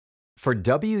For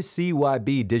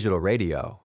WCYB Digital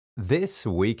Radio, This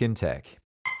Week in Tech.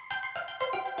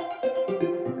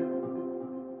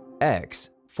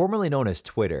 X, formerly known as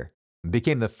Twitter,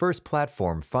 became the first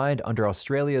platform fined under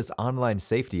Australia's Online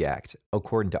Safety Act,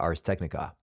 according to Ars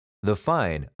Technica. The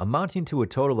fine, amounting to a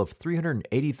total of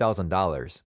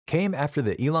 $380,000, came after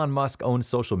the Elon Musk-owned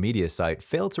social media site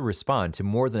failed to respond to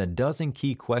more than a dozen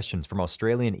key questions from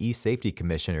Australian e-safety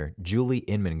commissioner Julie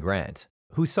Inman-Grant,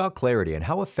 who sought clarity on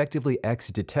how effectively X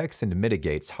detects and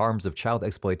mitigates harms of child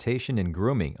exploitation and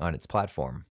grooming on its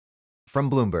platform. From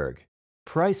Bloomberg,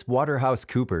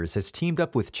 PricewaterhouseCoopers has teamed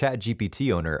up with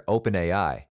ChatGPT owner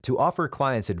OpenAI to offer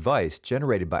clients advice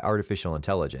generated by artificial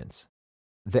intelligence.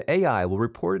 The AI will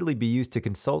reportedly be used to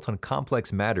consult on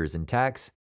complex matters in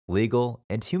tax, legal,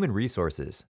 and human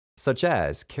resources, such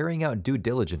as carrying out due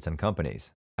diligence on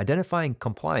companies, identifying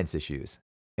compliance issues,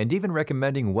 and even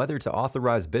recommending whether to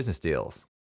authorize business deals.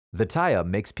 The tie-up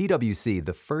makes PwC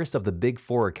the first of the Big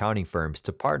Four accounting firms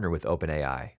to partner with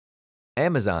OpenAI.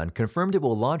 Amazon confirmed it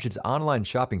will launch its online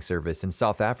shopping service in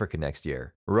South Africa next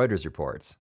year, Reuters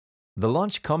reports. The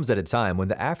launch comes at a time when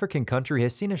the African country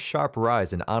has seen a sharp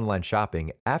rise in online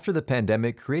shopping after the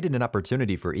pandemic created an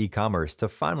opportunity for e-commerce to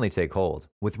finally take hold,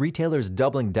 with retailers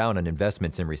doubling down on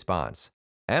investments in response.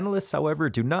 Analysts, however,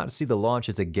 do not see the launch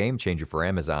as a game-changer for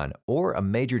Amazon or a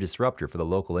major disruptor for the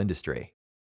local industry.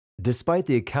 Despite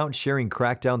the account-sharing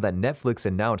crackdown that Netflix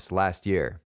announced last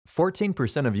year,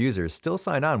 14% of users still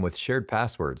sign on with shared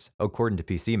passwords, according to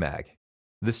PC Mag.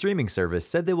 The streaming service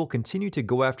said they will continue to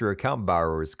go after account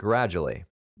borrowers gradually,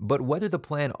 but whether the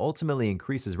plan ultimately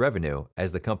increases revenue,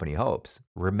 as the company hopes,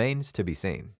 remains to be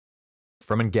seen.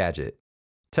 From Engadget,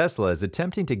 Tesla is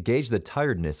attempting to gauge the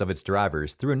tiredness of its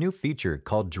drivers through a new feature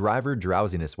called Driver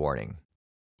Drowsiness Warning.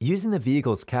 Using the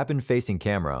vehicle's cabin-facing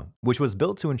camera, which was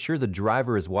built to ensure the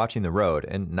driver is watching the road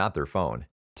and not their phone,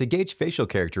 to gauge facial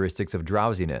characteristics of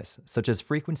drowsiness, such as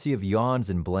frequency of yawns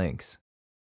and blinks.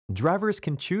 Drivers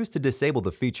can choose to disable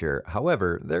the feature,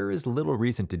 however, there is little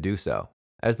reason to do so,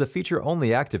 as the feature only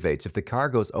activates if the car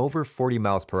goes over 40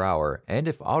 miles per hour and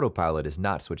if autopilot is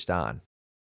not switched on.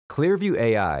 Clearview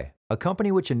AI, a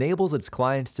company which enables its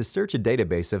clients to search a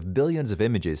database of billions of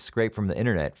images scraped from the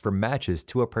internet for matches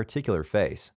to a particular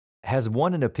face, has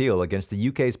won an appeal against the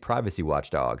UK's privacy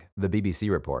watchdog, the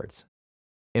BBC reports.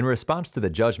 In response to the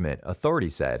judgment,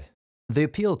 authorities said, the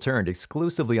appeal turned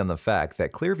exclusively on the fact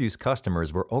that Clearview's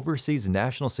customers were overseas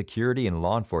national security and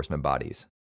law enforcement bodies,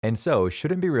 and so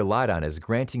shouldn't be relied on as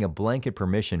granting a blanket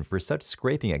permission for such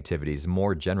scraping activities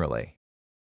more generally.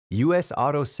 U.S.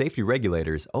 auto safety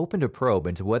regulators opened a probe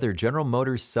into whether General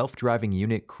Motors' self-driving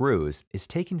unit Cruise is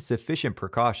taking sufficient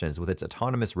precautions with its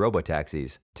autonomous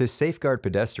robotaxis to safeguard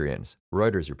pedestrians,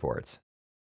 Reuters reports.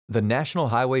 The National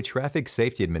Highway Traffic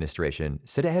Safety Administration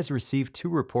said it has received 2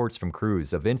 reports from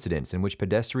Cruise of incidents in which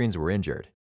pedestrians were injured,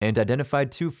 and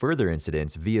identified 2 further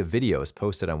incidents via videos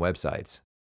posted on websites.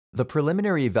 The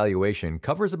preliminary evaluation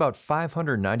covers about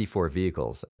 594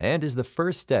 vehicles and is the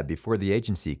first step before the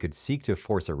agency could seek to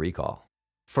force a recall.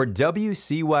 For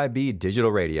WCYB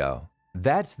Digital Radio,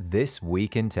 that's This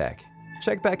Week in Tech.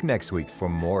 Check back next week for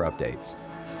more updates.